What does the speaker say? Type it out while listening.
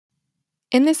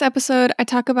In this episode, I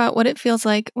talk about what it feels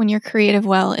like when your creative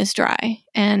well is dry.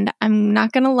 And I'm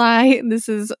not going to lie, this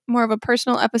is more of a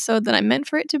personal episode than I meant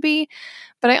for it to be,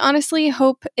 but I honestly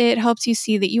hope it helps you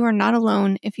see that you are not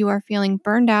alone if you are feeling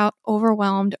burned out,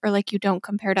 overwhelmed, or like you don't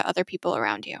compare to other people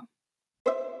around you.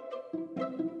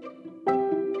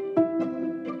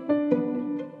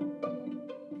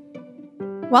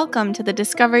 Welcome to the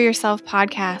Discover Yourself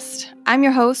podcast. I'm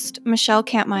your host, Michelle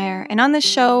Kampmeyer, and on this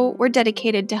show, we're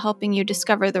dedicated to helping you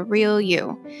discover the real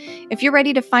you. If you're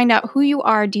ready to find out who you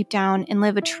are deep down and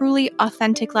live a truly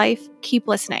authentic life, keep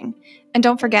listening. And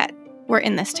don't forget, we're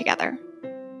in this together.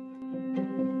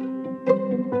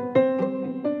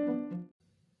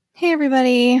 Hey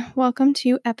everybody, welcome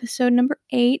to episode number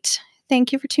 8.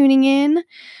 Thank you for tuning in.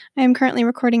 I am currently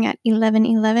recording at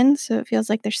 11:11, so it feels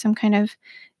like there's some kind of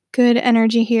good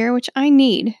energy here, which I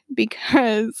need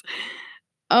because,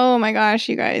 oh my gosh,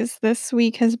 you guys, this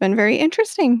week has been very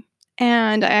interesting.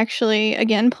 And I actually,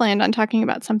 again, planned on talking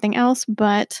about something else,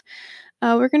 but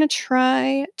we're going to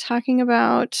try talking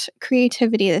about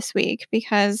creativity this week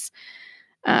because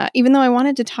even though I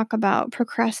wanted to talk about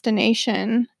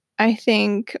procrastination, I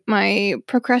think my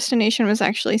procrastination was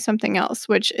actually something else,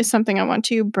 which is something I want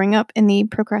to bring up in the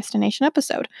procrastination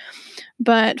episode.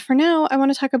 But for now, I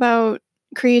want to talk about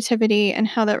creativity and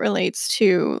how that relates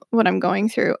to what I'm going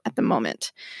through at the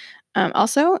moment.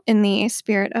 Also, in the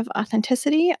spirit of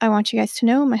authenticity, I want you guys to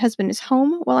know my husband is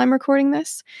home while I'm recording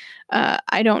this.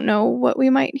 I don't know what we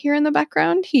might hear in the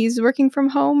background. He's working from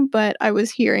home, but I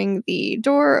was hearing the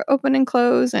door open and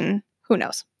close, and who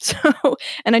knows?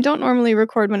 And I don't normally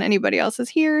record when anybody else is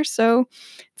here, so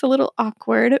it's a little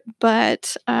awkward.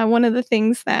 But one of the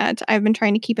things that I've been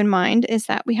trying to keep in mind is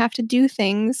that we have to do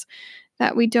things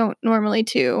that we don't normally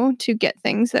do to get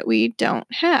things that we don't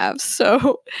have.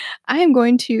 So I am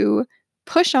going to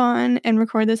push on and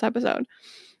record this episode.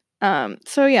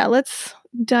 So let's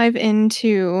dive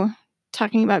into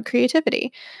talking about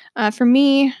creativity. For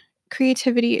me,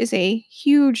 creativity is a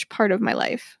huge part of my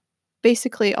life.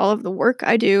 Basically, all of the work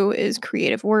I do is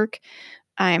creative work.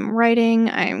 I'm writing,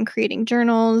 I'm creating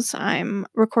journals, I'm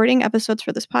recording episodes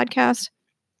for this podcast.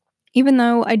 Even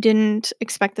though I didn't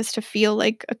expect this to feel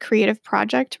like a creative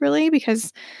project really,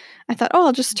 because I thought, oh,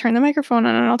 I'll just turn the microphone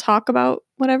on and I'll talk about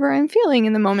whatever I'm feeling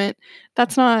in the moment.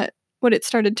 That's not what it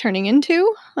started turning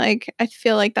into. Like, I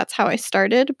feel like that's how I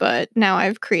started, but now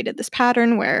I've created this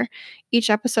pattern where each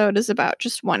episode is about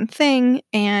just one thing,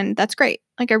 and that's great.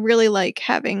 Like, I really like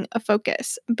having a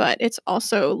focus, but it's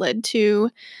also led to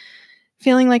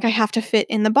feeling like I have to fit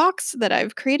in the box that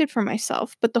I've created for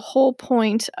myself. But the whole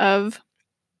point of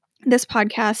this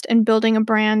podcast and building a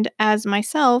brand as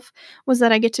myself was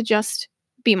that I get to just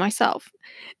be myself.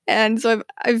 And so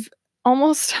I've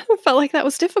almost felt like that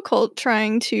was difficult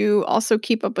trying to also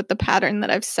keep up with the pattern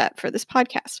that I've set for this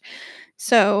podcast.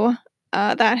 So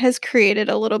that has created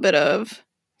a little bit of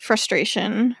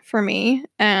frustration for me.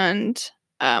 And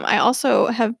I also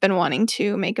have been wanting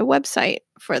to make a website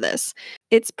for this.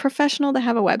 It's professional to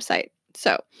have a website.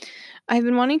 So I've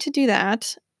been wanting to do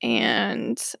that,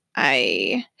 and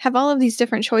I have all of these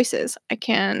different choices. I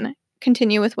can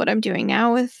continue with what I'm doing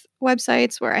now with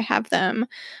websites where I have them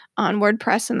on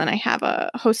WordPress and then I have a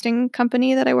hosting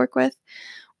company that I work with.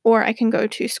 Or I can go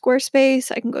to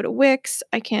Squarespace, I can go to Wix,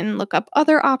 I can look up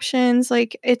other options.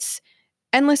 Like, it's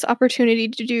endless opportunity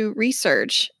to do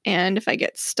research. And if I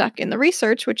get stuck in the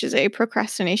research, which is a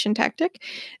procrastination tactic,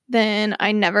 then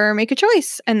I never make a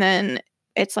choice. And then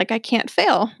it's like I can't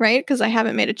fail, right? Because I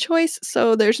haven't made a choice.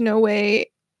 So there's no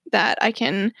way that I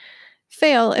can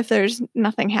fail if there's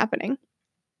nothing happening.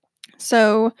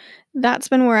 So that's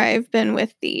been where I've been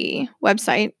with the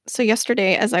website. So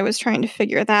yesterday, as I was trying to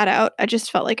figure that out, I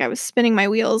just felt like I was spinning my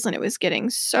wheels and it was getting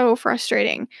so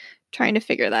frustrating trying to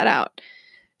figure that out.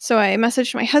 So I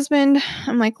messaged my husband.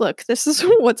 I'm like, look, this is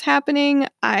what's happening.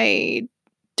 I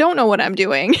don't know what I'm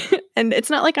doing. And it's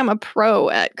not like I'm a pro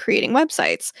at creating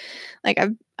websites. Like,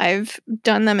 I've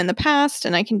done them in the past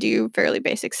and I can do fairly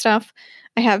basic stuff.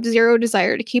 I have zero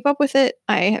desire to keep up with it.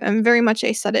 I am very much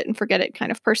a set it and forget it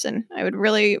kind of person. I would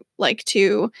really like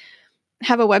to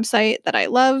have a website that I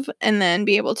love and then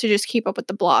be able to just keep up with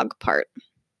the blog part,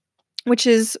 which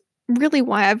is really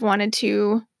why I've wanted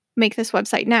to make this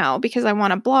website now, because I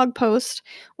want a blog post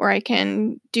where I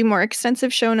can do more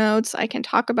extensive show notes. I can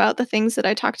talk about the things that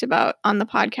I talked about on the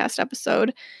podcast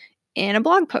episode in a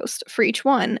blog post for each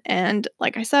one. And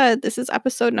like I said, this is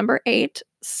episode number 8.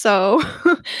 So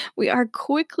we are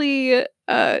quickly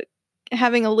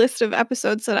having a list of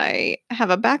episodes that I have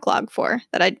a backlog for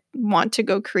that I want to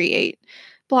go create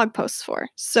blog posts for.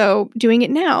 So doing it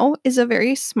now is a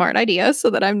very smart idea so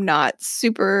that I'm not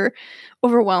super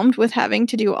overwhelmed with having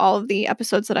to do all of the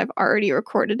episodes that I've already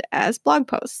recorded as blog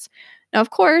posts. Now,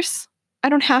 of course, I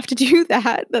don't have to do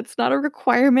that. That's not a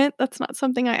requirement. That's not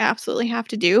something I absolutely have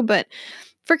to do. But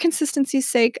for consistency's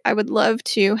sake, I would love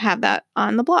to have that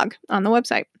on the blog, on the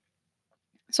website.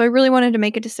 So I really wanted to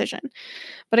make a decision,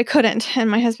 but I couldn't.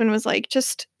 And my husband was like,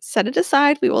 just set it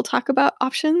aside. We will talk about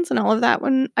options and all of that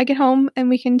when I get home and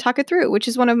we can talk it through, which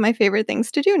is one of my favorite things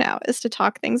to do now is to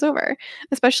talk things over,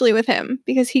 especially with him,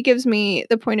 because he gives me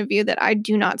the point of view that I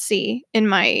do not see in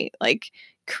my like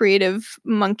creative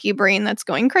monkey brain that's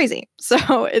going crazy.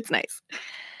 So it's nice.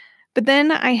 But then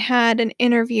I had an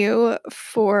interview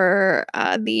for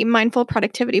the Mindful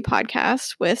Productivity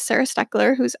podcast with Sarah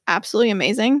Steckler, who's absolutely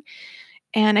amazing.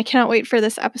 And I cannot wait for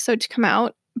this episode to come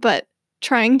out. But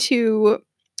trying to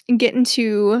get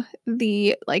into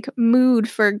the like mood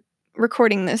for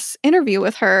recording this interview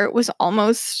with her was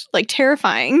almost like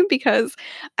terrifying because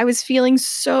I was feeling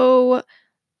so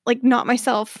like not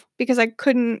myself because I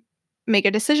couldn't make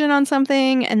a decision on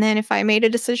something, and then if I made a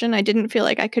decision I didn't feel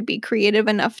like I could be creative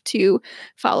enough to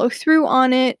follow through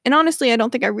on it. And honestly, I don't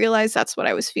think I realized that's what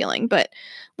I was feeling, but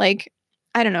like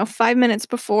I don't know, 5 minutes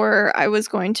before I was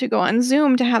going to go on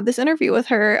Zoom to have this interview with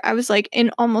her, I was like in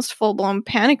almost full-blown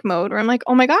panic mode where I'm like,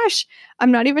 "Oh my gosh,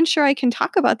 I'm not even sure I can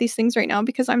talk about these things right now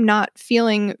because I'm not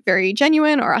feeling very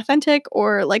genuine or authentic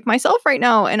or like myself right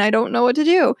now and I don't know what to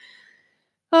do."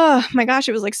 Oh my gosh,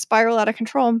 it was like spiral out of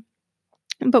control.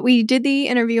 But we did the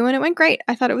interview and it went great.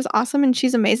 I thought it was awesome and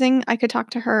she's amazing. I could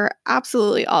talk to her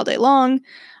absolutely all day long.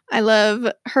 I love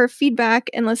her feedback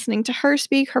and listening to her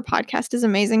speak. Her podcast is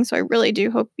amazing. So I really do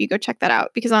hope you go check that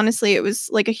out because honestly, it was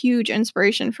like a huge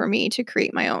inspiration for me to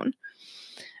create my own.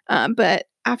 But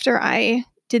after I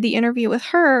did the interview with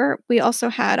her, we also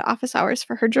had office hours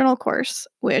for her journal course,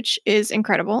 which is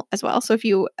incredible as well. So if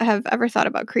you have ever thought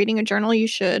about creating a journal, you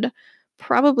should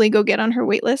probably go get on her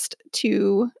waitlist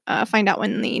to find out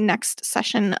when the next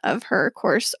session of her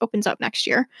course opens up next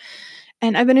year.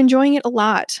 And I've been enjoying it a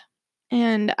lot.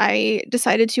 And I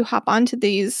decided to hop onto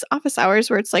these office hours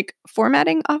where it's like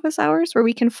formatting office hours where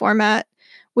we can format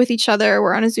with each other.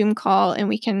 We're on a Zoom call and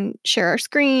we can share our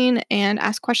screen and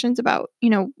ask questions about,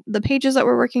 the pages that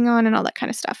we're working on and all that kind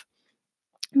of stuff.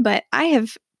 But I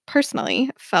have personally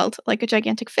felt like a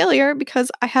gigantic failure because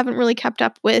I haven't really kept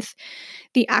up with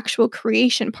the actual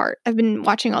creation part. I've been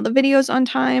watching all the videos on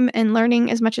time and learning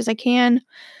as much as I can,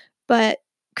 but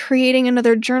creating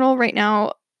another journal right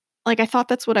now, like I thought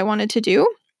that's what I wanted to do.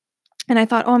 And I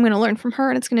thought, oh, I'm going to learn from her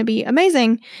and it's going to be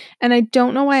amazing. And I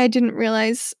don't know why I didn't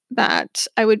realize that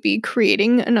I would be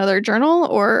creating another journal,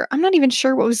 or I'm not even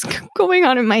sure what was going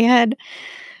on in my head.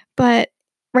 But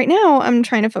right now, I'm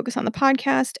trying to focus on the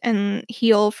podcast and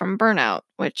heal from burnout,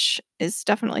 which is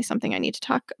definitely something I need to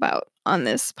talk about on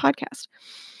this podcast.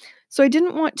 So I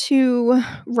didn't want to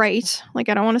write, like,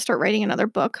 I don't want to start writing another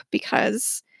book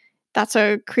because that's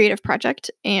a creative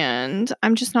project. And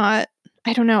I'm just not,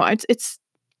 I don't know, it's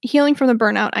healing from the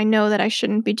burnout. I know that I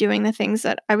shouldn't be doing the things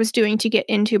that I was doing to get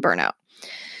into burnout.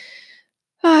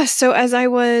 So as I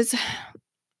was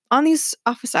on these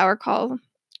office hour call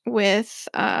with,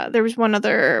 there was one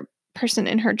other person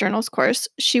in her journals course.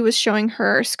 She was showing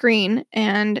her screen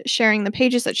and sharing the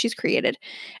pages that she's created,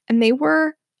 and they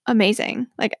were amazing.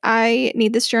 Like, I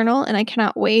need this journal and I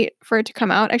cannot wait for it to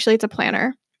come out. Actually, it's a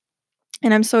planner,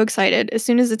 and I'm so excited. As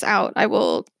soon as it's out, I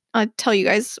will tell you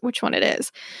guys which one it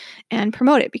is and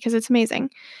promote it because it's amazing.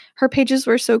 Her pages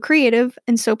were so creative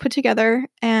and so put together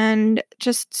and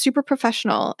just super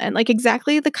professional and like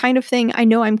exactly the kind of thing I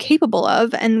know I'm capable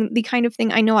of and the kind of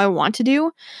thing I know I want to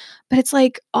do. But it's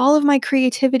like all of my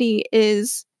creativity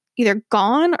is either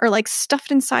gone or like stuffed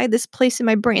inside this place in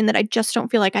my brain that I just don't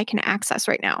feel like I can access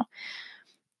right now.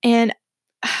 And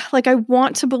like I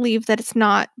want to believe that it's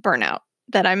not burnout,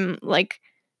 that I'm like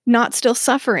not still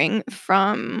suffering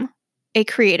from a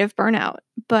creative burnout.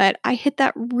 But I hit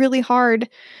that really hard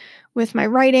with my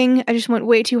writing. I just went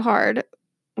way too hard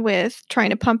with trying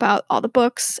to pump out all the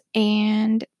books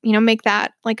and, make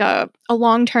that like a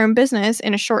long-term business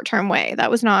in a short-term way.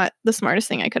 That was not the smartest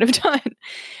thing I could have done.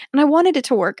 And I wanted it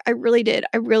to work. I really did.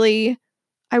 I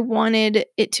wanted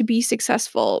it to be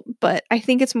successful, but I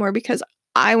think it's more because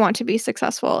I want to be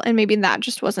successful and maybe that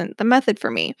just wasn't the method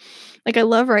for me. Like I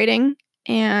love writing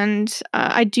and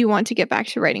I do want to get back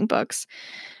to writing books,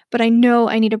 but I know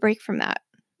I need a break from that.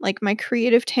 Like my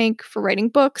creative tank for writing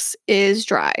books is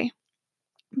dry.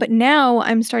 But now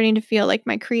I'm starting to feel like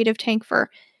my creative tank for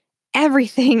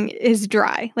everything is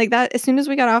dry. Like that, as soon as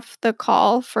we got off the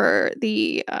call for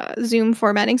the Zoom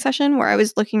formatting session where I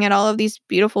was looking at all of these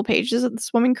beautiful pages that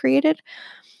this woman created,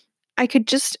 I could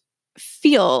just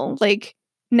feel like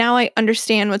now I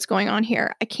understand what's going on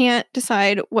here. I can't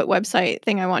decide what website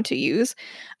thing I want to use.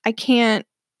 I can't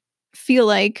feel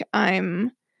like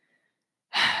I'm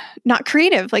not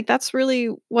creative. Like that's really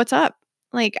what's up.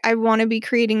 Like I want to be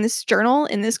creating this journal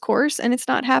in this course and it's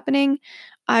not happening.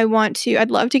 I'd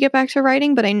love to get back to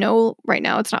writing, but I know right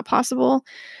now it's not possible.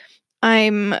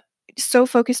 I'm so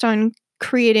focused on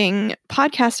creating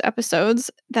podcast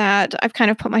episodes that I've kind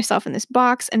of put myself in this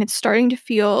box and it's starting to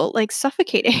feel like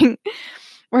suffocating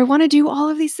where I want to do all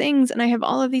of these things and I have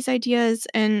all of these ideas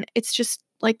and it's just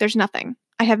like there's nothing.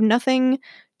 I have nothing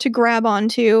to grab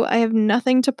onto. I have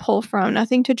nothing to pull from,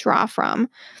 nothing to draw from.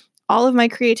 All of my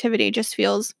creativity just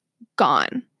feels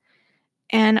gone.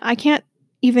 And I can't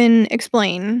even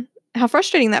explain how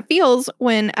frustrating that feels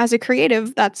when, as a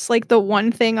creative, that's like the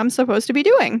one thing I'm supposed to be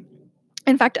doing.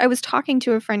 In fact, I was talking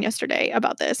to a friend yesterday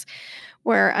about this,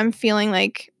 where I'm feeling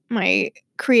like my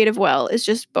creative well is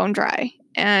just bone dry.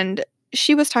 And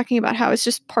she was talking about how it's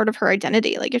just part of her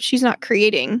identity. Like, if she's not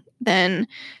creating, then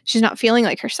she's not feeling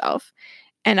like herself.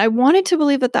 And I wanted to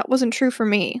believe that that wasn't true for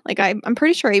me. Like I'm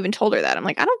pretty sure I even told her that. I'm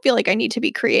like, I don't feel like I need to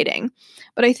be creating.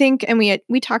 But I think, and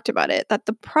we talked about it, that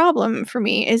the problem for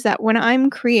me is that when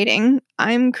I'm creating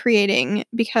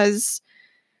because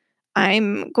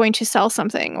I'm going to sell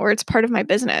something or it's part of my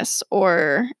business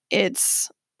or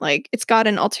it's like it's got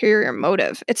an ulterior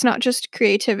motive. It's not just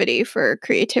creativity for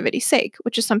creativity's sake,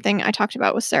 which is something I talked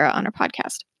about with Sarah on her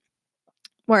podcast,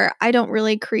 where I don't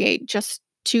really create just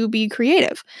to be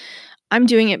creative. I'm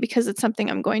doing it because it's something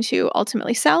I'm going to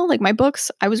ultimately sell. Like my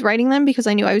books, I was writing them because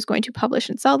I knew I was going to publish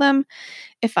and sell them.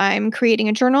 If I'm creating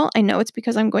a journal, I know it's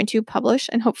because I'm going to publish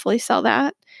and hopefully sell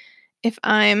that. If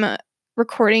I'm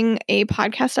recording a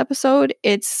podcast episode,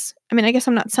 I guess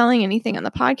I'm not selling anything on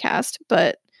the podcast,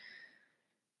 but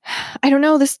I don't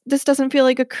know, this doesn't feel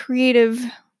like a creative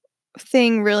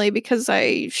thing really because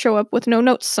I show up with no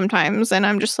notes sometimes and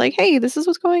I'm just like, "Hey, this is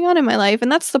what's going on in my life." And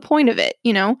that's the point of it,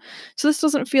 you know? So this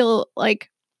doesn't feel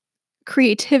like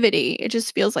creativity. It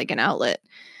just feels like an outlet.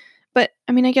 But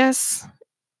I guess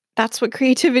that's what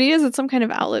creativity is. It's some kind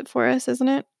of outlet for us, isn't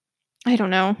it? I don't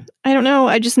know. I don't know.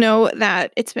 I just know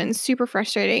that it's been super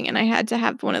frustrating and I had to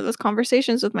have one of those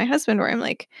conversations with my husband where I'm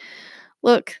like,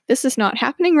 "Look, this is not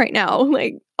happening right now.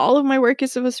 Like all of my work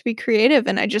is supposed to be creative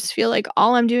and I just feel like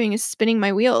all I'm doing is spinning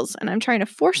my wheels and I'm trying to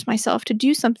force myself to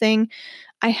do something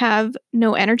I have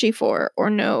no energy for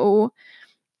or no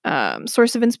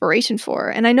source of inspiration for."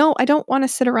 And I know I don't want to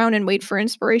sit around and wait for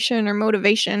inspiration or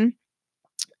motivation,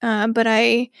 but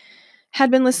I had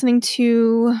been listening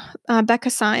to Becca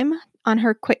Syme on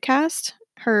her Quitcast,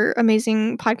 her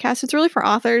amazing podcast. It's really for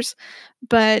authors,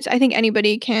 but I think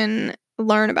anybody can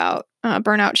learn about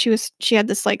burnout. She had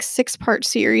this like 6-part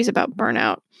series about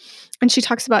burnout, and she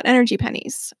talks about energy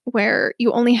pennies, where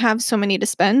you only have so many to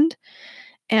spend,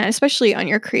 and especially on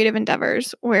your creative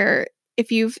endeavors, where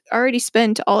if you've already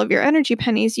spent all of your energy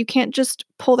pennies, you can't just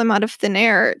pull them out of thin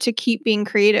air to keep being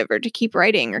creative or to keep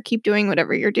writing or keep doing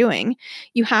whatever you're doing.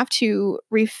 You have to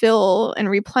refill and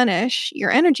replenish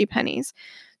your energy pennies.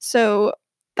 So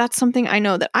that's something I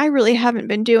know that I really haven't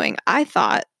been doing. I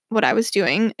thought what I was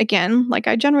doing, again, like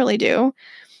I generally do,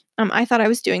 I thought I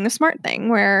was doing the smart thing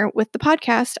where with the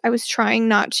podcast, I was trying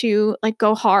not to like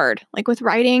go hard. Like with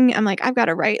writing, I'm like, I've got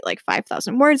to write like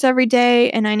 5,000 words every day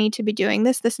and I need to be doing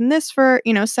this, this, and this for,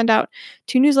 send out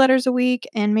 2 newsletters a week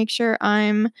and make sure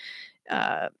I'm,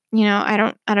 I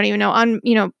don't even know, on,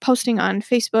 posting on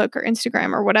Facebook or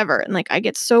Instagram or whatever. And like, I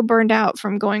get so burned out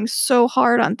from going so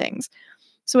hard on things.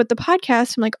 So with the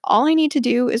podcast, I'm like, all I need to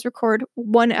do is record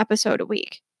 1 episode a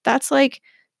week. That's like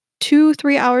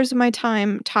 2-3 hours of my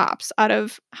time tops out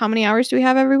of how many hours do we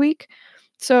have every week?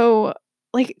 So,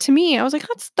 like, to me, I was like,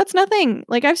 that's nothing.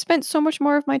 Like, I've spent so much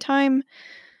more of my time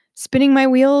spinning my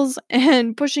wheels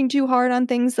and pushing too hard on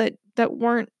things that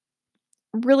weren't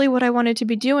really what I wanted to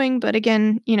be doing, but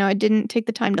again, I didn't take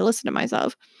the time to listen to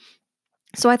myself.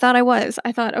 So I thought I was.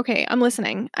 I thought, "Okay, I'm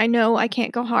listening. I know I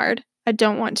can't go hard. I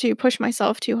don't want to push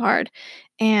myself too hard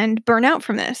and burn out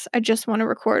from this. I just want to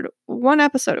record 1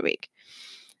 episode a week."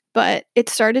 But it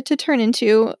started to turn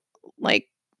into like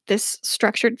this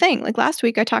structured thing. Like last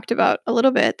week, I talked about a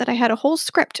little bit that I had a whole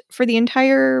script for the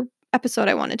entire episode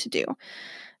I wanted to do.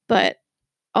 But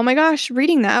oh my gosh,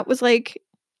 reading that was like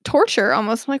torture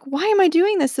almost. I'm like, why am I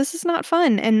doing this? This is not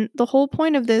fun. And the whole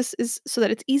point of this is so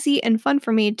that it's easy and fun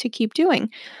for me to keep doing.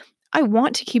 I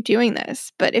want to keep doing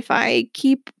this, but if I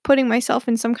keep putting myself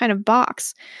in some kind of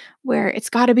box where it's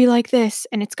got to be like this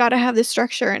and it's got to have this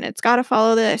structure and it's got to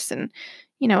follow this and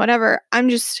whatever,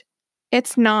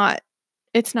 it's not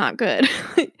it's not good.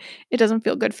 It doesn't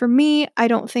feel good for me. I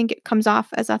don't think it comes off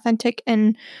as authentic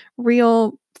and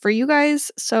real for you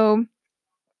guys. So,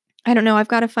 I don't know, I've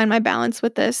got to find my balance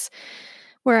with this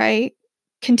where I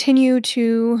continue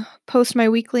to post my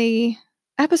weekly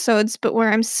episodes, but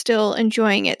where I'm still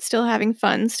enjoying it, still having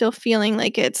fun, still feeling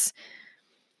like it's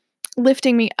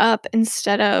lifting me up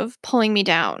instead of pulling me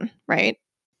down, right?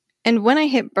 And when I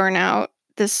hit burnout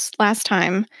this last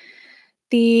time,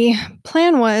 the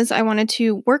plan was I wanted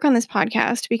to work on this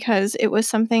podcast because it was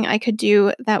something I could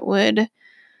do that would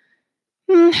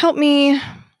help me, I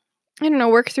don't know,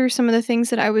 work through some of the things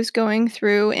that I was going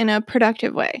through in a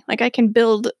productive way. Like I can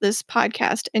build this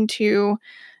podcast into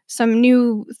some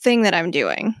new thing that I'm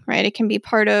doing, right? It can be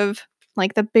part of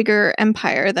like the bigger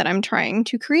empire that I'm trying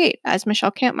to create as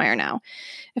Michelle Kampmeyer now.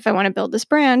 If I want to build this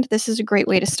brand, this is a great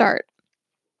way to start.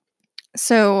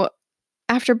 So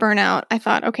after burnout, I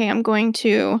thought, okay, I'm going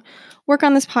to work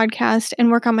on this podcast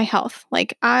and work on my health.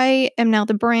 Like, I am now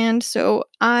the brand, so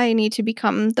I need to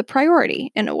become the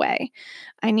priority in a way.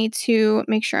 I need to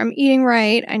make sure I'm eating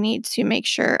right. I need to make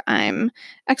sure I'm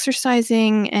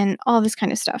exercising and all this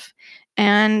kind of stuff.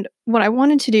 And what I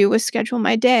wanted to do was schedule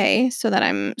my day so that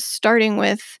I'm starting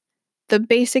with the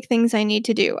basic things I need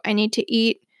to do. I need to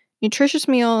eat nutritious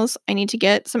meals. I need to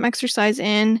get some exercise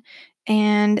in,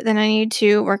 and then I need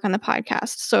to work on the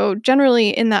podcast. So generally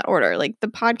in that order, like the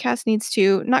podcast needs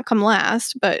to not come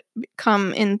last, but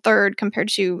come in third compared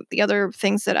to the other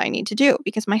things that I need to do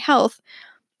because my health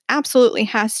absolutely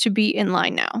has to be in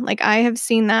line now. Like I have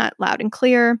seen that loud and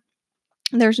clear.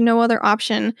 There's no other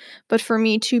option but for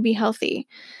me to be healthy.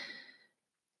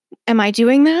 Am I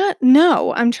doing that?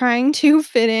 No, I'm trying to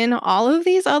fit in all of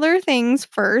these other things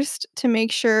first to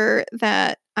make sure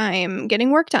that I'm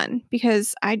getting work done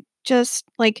because I just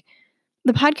like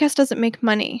the podcast doesn't make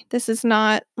money. This is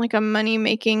not like a money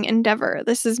making endeavor.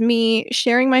 This is me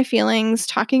sharing my feelings,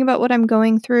 talking about what I'm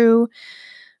going through,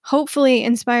 hopefully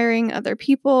inspiring other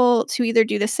people to either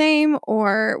do the same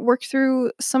or work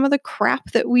through some of the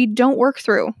crap that we don't work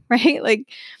through, right? Like,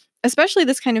 especially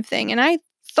this kind of thing. And I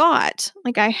thought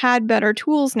like I had better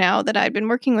tools now that I'd been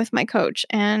working with my coach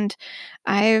and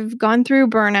I've gone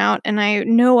through burnout and I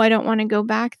know I don't want to go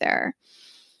back there.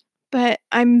 But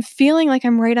I'm feeling like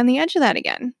I'm right on the edge of that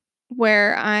again,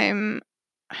 where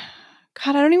God,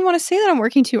 I don't even want to say that I'm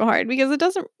working too hard because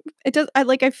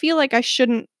I feel like I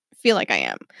shouldn't feel like I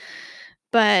am.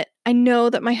 But I know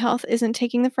that my health isn't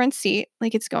taking the front seat,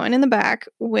 like it's going in the back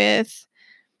with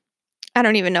I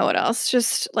don't even know what else.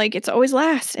 Just like it's always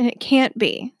last and it can't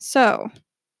be. So,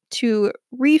 to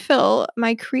refill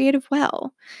my creative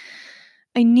well,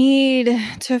 I need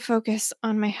to focus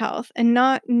on my health and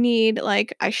not need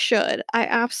like I should. I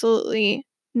absolutely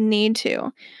need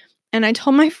to. And I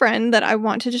told my friend that I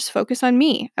want to just focus on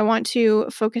me. I want to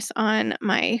focus on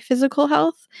my physical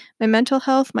health, my mental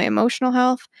health, my emotional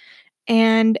health.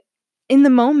 And in the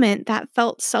moment, that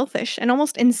felt selfish and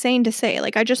almost insane to say.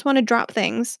 Like, I just want to drop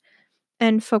things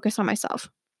and focus on myself.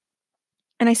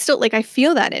 And I still like I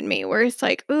feel that in me where it's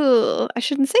like, "Ooh, I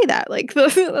shouldn't say that." Like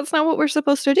that's not what we're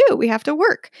supposed to do. We have to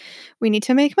work. We need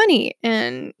to make money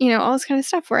and, all this kind of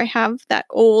stuff where I have that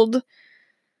old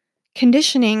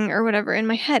conditioning or whatever in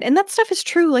my head. And that stuff is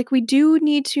true. Like we do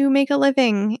need to make a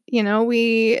living,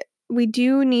 we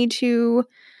do need to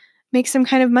make some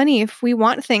kind of money if we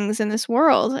want things in this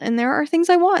world. And there are things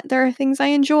I want. There are things I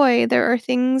enjoy. There are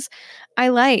things I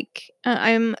like.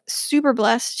 I'm super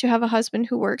blessed to have a husband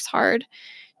who works hard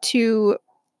to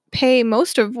pay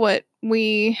most of what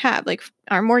we have, like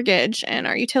our mortgage and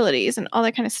our utilities and all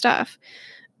that kind of stuff.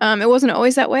 It wasn't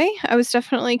always that way. I was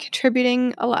definitely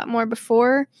contributing a lot more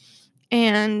before.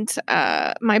 And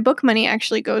my book money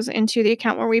actually goes into the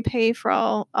account where we pay for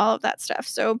all of that stuff.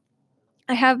 So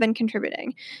I have been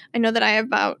contributing. I know that I have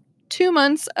about 2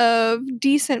 months of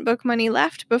decent book money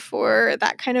left before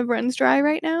that kind of runs dry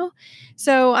right now.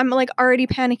 So I'm like already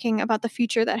panicking about the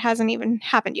future that hasn't even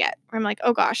happened yet. I'm like,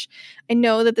 oh gosh, I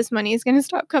know that this money is going to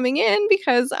stop coming in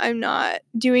because I'm not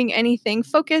doing anything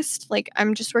focused. Like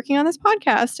I'm just working on this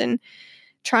podcast and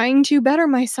trying to better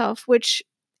myself, which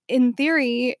in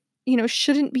theory,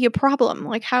 shouldn't be a problem.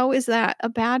 Like, how is that a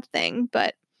bad thing?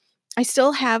 But I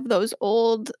still have those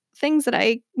old things that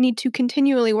I need to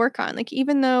continually work on. Like,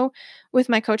 even though with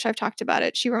my coach, I've talked about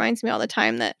it, she reminds me all the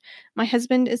time that my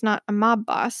husband is not a mob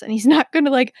boss and he's not going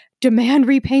to like demand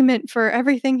repayment for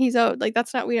everything he's owed. Like,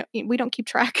 that's not, we don't keep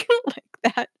track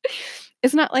like that.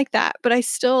 It's not like that. But I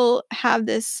still have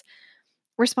this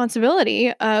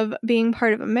responsibility of being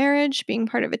part of a marriage, being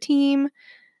part of a team,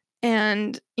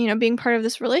 and, being part of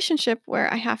this relationship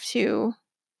where I have to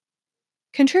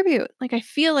contribute. Like, I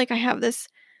feel like I have this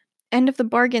end of the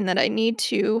bargain that I need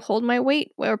to hold my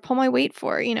weight or pull my weight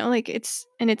for, like it's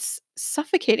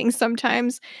suffocating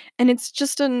sometimes. And it's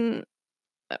just an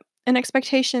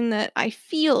expectation that I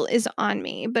feel is on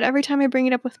me. But every time I bring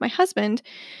it up with my husband,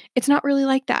 it's not really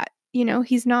like that.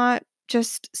 He's not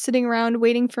just sitting around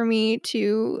waiting for me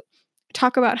to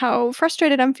talk about how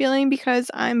frustrated I'm feeling because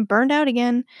I'm burned out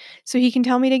again so he can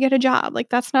tell me to get a job. Like,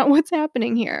 that's not what's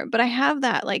happening here. But I have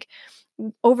that like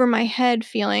over my head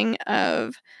feeling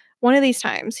of one of these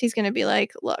times he's going to be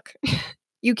like, "Look,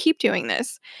 you keep doing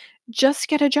this. Just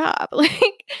get a job."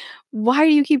 Like, why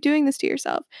do you keep doing this to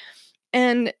yourself?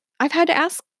 And I've had to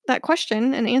ask that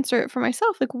question and answer it for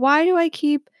myself. Like, why do I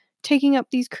keep taking up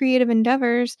these creative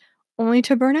endeavors only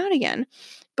to burn out again?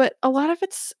 But a lot of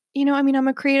it's, I'm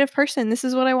a creative person. This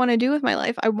is what I want to do with my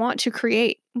life. I want to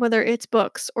create, whether it's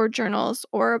books or journals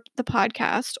or the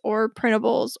podcast or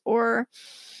printables or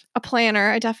a planner.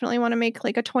 I definitely want to make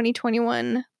like a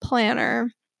 2021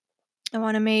 planner. I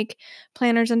want to make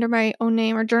planners under my own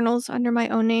name or journals under my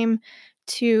own name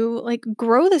to like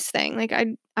grow this thing. Like,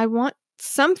 I want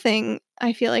something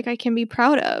I feel like I can be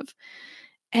proud of.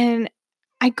 And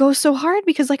I go so hard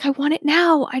because like I want it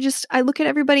now. I look at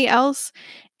everybody else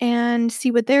and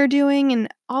see what they're doing, and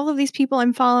all of these people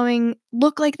I'm following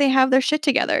look like they have their shit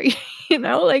together.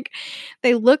 Like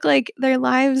they look like their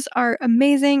lives are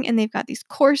amazing, and they've got these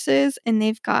courses and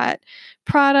they've got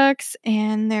products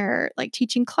and they're like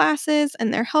teaching classes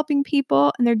and they're helping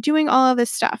people and they're doing all of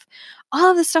this stuff. All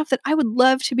of the stuff that I would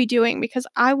love to be doing because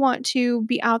I want to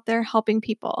be out there helping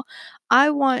people.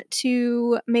 I want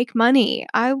to make money.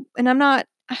 And I'm not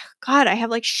God, I have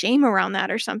like shame around that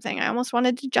or something. I almost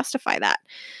wanted to justify that.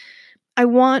 I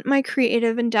want my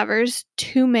creative endeavors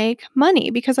to make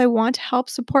money because I want to help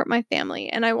support my family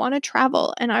and I want to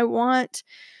travel and I want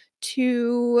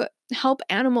to help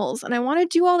animals and I want to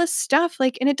do all this stuff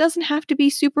like, and it doesn't have to be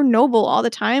super noble all the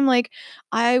time. Like,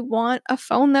 I want a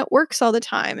phone that works all the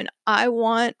time and I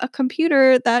want a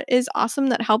computer that is awesome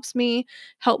that helps me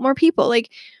help more people. Like,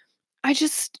 I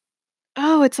just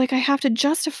it's like I have to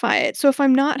justify it. So if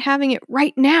I'm not having it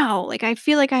right now, like I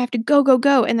feel like I have to go, go,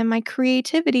 go. And then my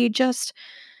creativity just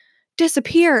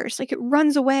disappears. Like, it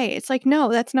runs away. It's like, no,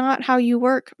 that's not how you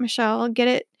work, Michelle. Get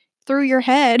it through your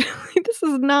head. This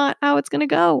is not how it's going to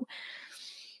go.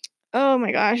 Oh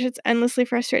my gosh, it's endlessly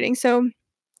frustrating. So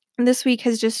this week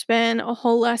has just been a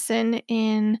whole lesson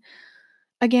in,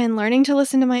 again, learning to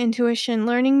listen to my intuition,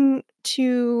 learning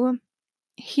to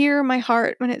hear my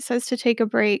heart when it says to take a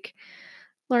break,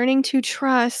 learning to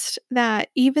trust that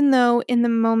even though in the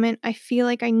moment I feel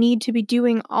like I need to be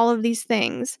doing all of these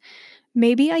things,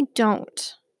 maybe I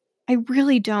don't. I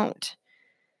really don't.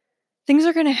 Things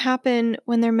are going to happen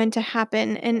when they're meant to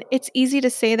happen. And it's easy to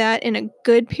say that in a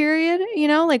good period,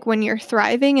 like when you're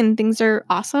thriving and things are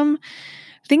awesome.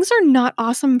 Things are not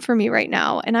awesome for me right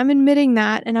now. And I'm admitting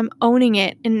that and I'm owning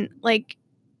it. And like,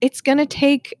 it's going to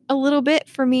take a little bit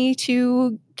for me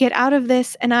to get out of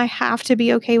this. And I have to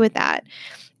be okay with that.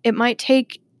 It might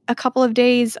take a couple of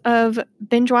days of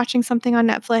binge watching something on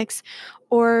Netflix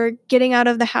or getting out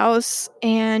of the house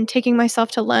and taking myself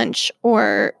to lunch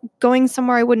or going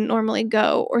somewhere I wouldn't normally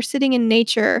go or sitting in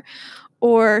nature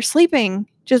or sleeping,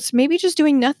 just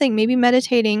doing nothing, maybe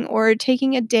meditating or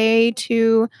taking a day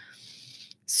to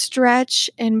stretch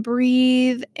and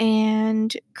breathe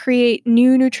and create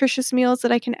new nutritious meals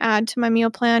that I can add to my meal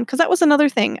plan. Because that was another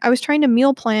thing. I was trying to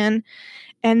meal plan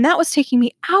and that was taking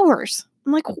me hours.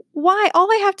 I'm like, why?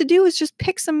 All I have to do is just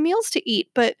pick some meals to eat.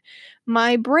 But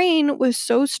my brain was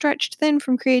so stretched thin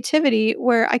from creativity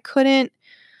where I couldn't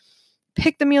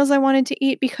pick the meals I wanted to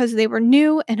eat because they were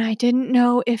new and I didn't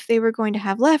know if they were going to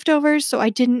have leftovers. So I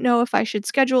didn't know if I should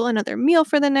schedule another meal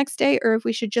for the next day or if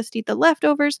we should just eat the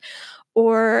leftovers.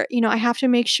 Or, I have to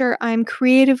make sure I'm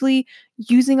creatively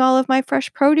using all of my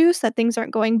fresh produce, that things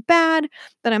aren't going bad,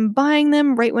 that I'm buying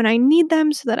them right when I need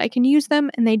them so that I can use them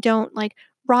and they don't like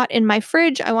rot in my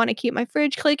fridge. I want to keep my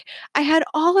fridge like I had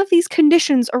all of these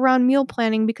conditions around meal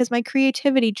planning because my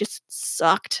creativity just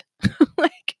sucked.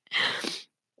 Like,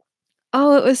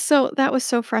 oh, that was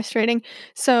so frustrating.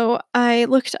 So I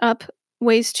looked up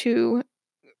ways to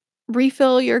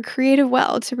refill your creative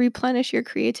well, to replenish your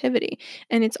creativity.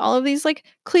 And it's all of these like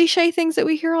cliche things that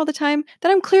we hear all the time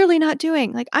that I'm clearly not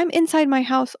doing. Like, I'm inside my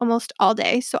house almost all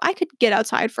day, so I could get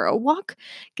outside for a walk,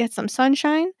 get some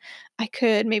sunshine. I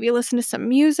could maybe listen to some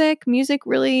music. Music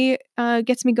really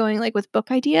gets me going, like with book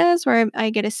ideas where I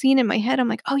get a scene in my head. I'm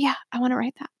like, oh yeah, I want to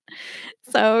write that.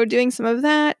 So doing some of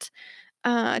that.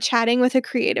 Chatting with a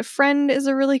creative friend is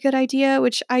a really good idea,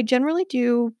 which I generally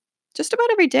do just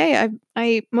about every day.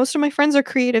 I most of my friends are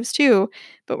creatives too,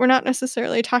 but we're not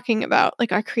necessarily talking about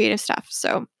like our creative stuff.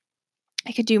 So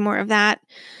I could do more of that.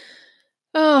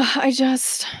 Oh, I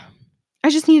just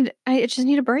need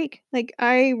a break. Like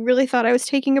I really thought I was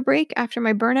taking a break after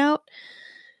my burnout,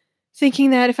 thinking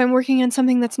that if I'm working on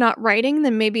something that's not writing,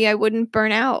 then maybe I wouldn't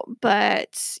burn out.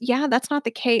 But yeah, that's not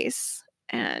the case.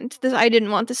 And I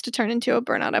didn't want this to turn into a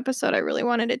burnout episode. I really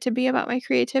wanted it to be about my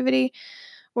creativity,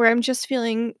 where I'm just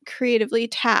feeling creatively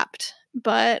tapped.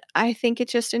 But I think it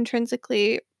just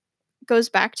intrinsically goes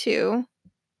back to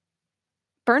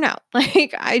burnout.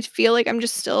 Like I feel like I'm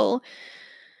just still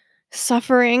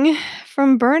suffering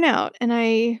from burnout.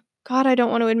 And God, I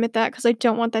don't want to admit that because I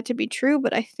don't want that to be true,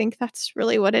 but I think that's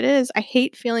really what it is. I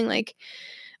hate feeling like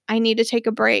I need to take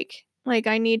a break. Like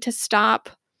I need to stop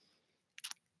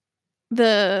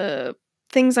the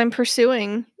things I'm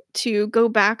pursuing to go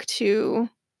back to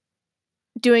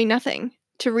doing nothing,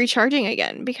 to recharging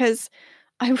again, because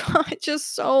I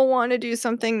just so want to do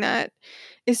something that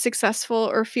is successful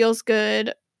or feels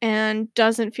good and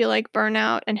doesn't feel like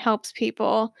burnout and helps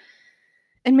people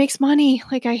and makes money.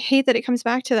 Like, I hate that it comes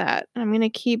back to that. I'm going to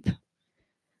keep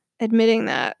admitting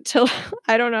that till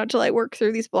I don't know, till I work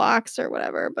through these blocks or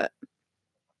whatever. But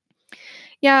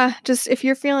yeah, just if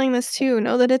you're feeling this too,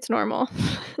 know that it's normal.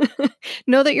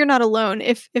 Know that you're not alone.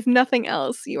 If nothing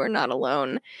else, you are not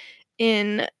alone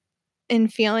in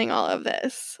feeling all of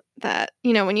this. That,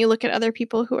 when you look at other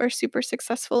people who are super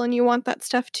successful and you want that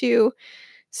stuff too,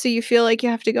 so you feel like you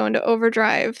have to go into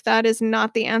overdrive, that is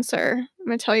not the answer. I'm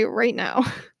going to tell you right now.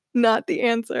 Not the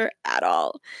answer at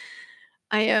all.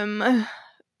 I am,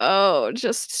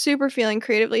 just super feeling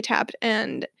creatively tapped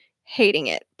and hating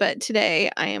it. But today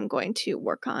I am going to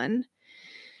work on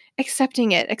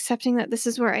accepting it, accepting that this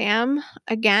is where I am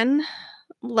again,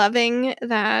 loving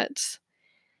that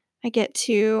I get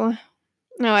to.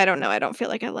 No, I don't know. I don't feel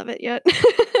like I love it yet.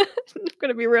 I'm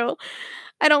gonna be real.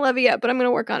 I don't love it yet, but I'm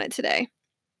gonna work on it today.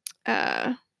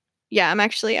 Uh, yeah,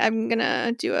 I'm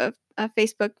gonna do a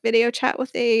Facebook video chat with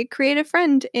a creative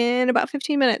friend in about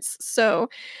 15 minutes. So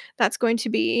that's going to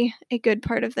be a good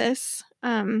part of this.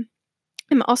 I'm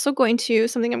also going to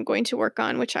something I'm going to work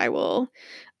on, which I will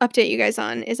update you guys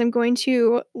on, is I'm going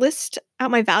to list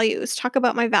out my values, talk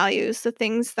about my values, the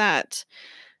things that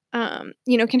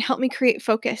can help me create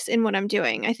focus in what I'm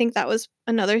doing. I think that was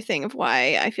another thing of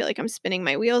why I feel like I'm spinning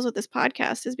my wheels with this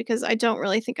podcast, is because I don't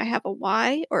really think I have a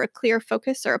why or a clear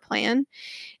focus or a plan.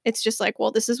 It's just like,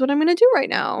 well, this is what I'm going to do right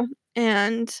now.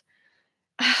 And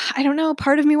I don't know,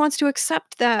 part of me wants to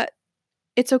accept that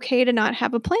it's okay to not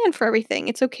have a plan for everything.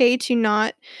 It's okay to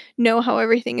not know how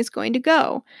everything is going to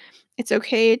go. It's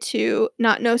okay to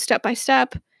not know step by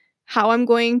step how I'm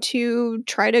going to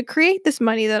try to create this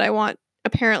money that I want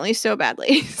apparently so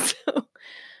badly.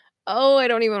 So, I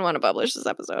don't even want to publish this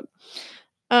episode.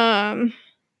 Um,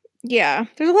 yeah,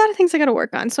 there's a lot of things I got to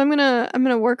work on. So I'm going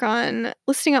to work on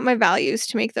listing out my values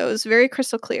to make those very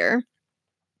crystal clear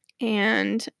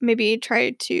and maybe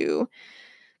try to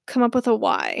come up with a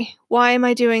why. Why am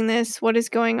I doing this? What is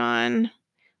going on?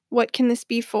 What can this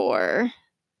be for?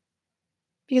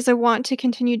 Because I want to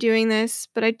continue doing this,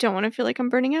 but I don't want to feel like I'm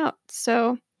burning out.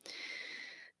 So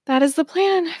that is the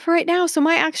plan for right now. So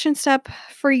my action step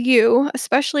for you,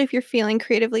 especially if you're feeling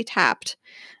creatively tapped,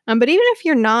 but even if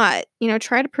you're not,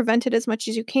 try to prevent it as much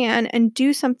as you can and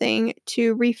do something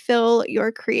to refill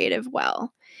your creative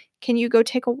well. Can you go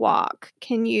take a walk?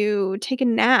 Can you take a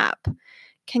nap?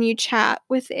 Can you chat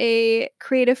with a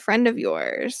creative friend of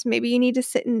yours? Maybe you need to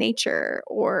sit in nature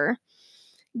or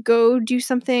go do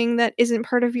something that isn't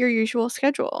part of your usual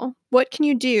schedule. What can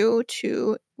you do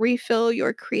to refill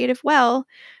your creative well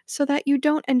so that you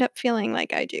don't end up feeling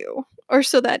like I do? Or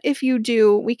so that if you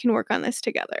do, we can work on this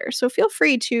together. So feel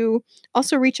free to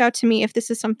also reach out to me if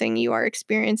this is something you are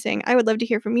experiencing. I would love to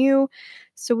hear from you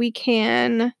so we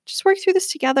can just work through this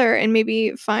together and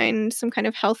maybe find some kind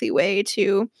of healthy way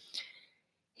to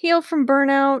heal from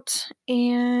burnout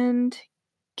and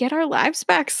get our lives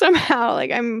back somehow.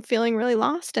 Like, I'm feeling really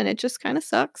lost and it just kind of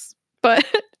sucks. But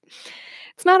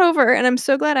it's not over. And I'm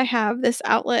so glad I have this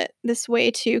outlet, this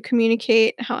way to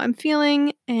communicate how I'm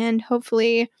feeling and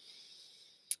hopefully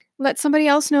let somebody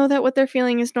else know that what they're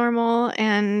feeling is normal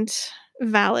and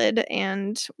valid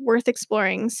and worth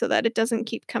exploring so that it doesn't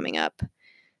keep coming up,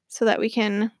 so that we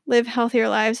can live healthier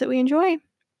lives that we enjoy.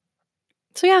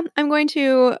 So, yeah, I'm going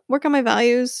to work on my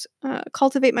values,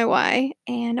 cultivate my why,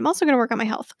 and I'm also going to work on my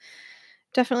health.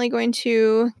 Definitely going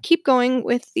to keep going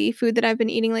with the food that I've been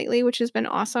eating lately, which has been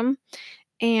awesome.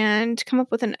 and come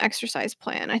up with an exercise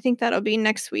plan. I think that'll be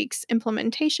next week's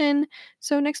implementation.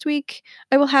 So next week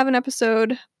I will have an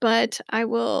episode, but I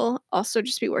will also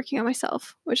just be working on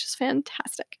myself, which is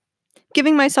fantastic.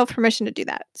 Giving myself permission to do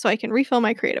that so I can refill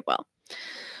my creative well.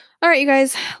 All right, you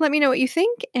guys, let me know what you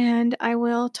think, and I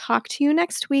will talk to you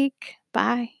next week.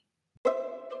 Bye.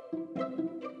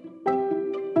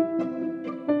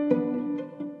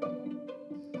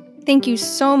 Thank you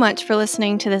so much for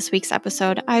listening to this week's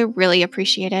episode. I really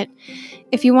appreciate it.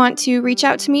 If you want to reach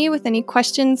out to me with any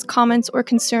questions, comments, or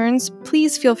concerns,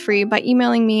 please feel free by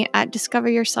emailing me at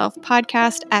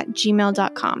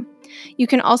discoveryourselfpodcast@gmail.com. You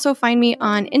can also find me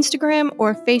on Instagram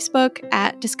or Facebook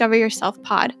at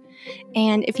discoveryourselfpod.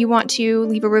 And if you want to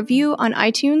leave a review on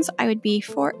iTunes, I would be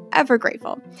forever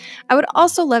grateful. I would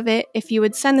also love it if you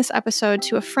would send this episode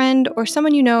to a friend or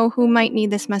someone you know who might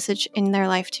need this message in their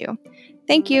life too.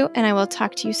 Thank you, and I will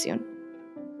talk to you soon.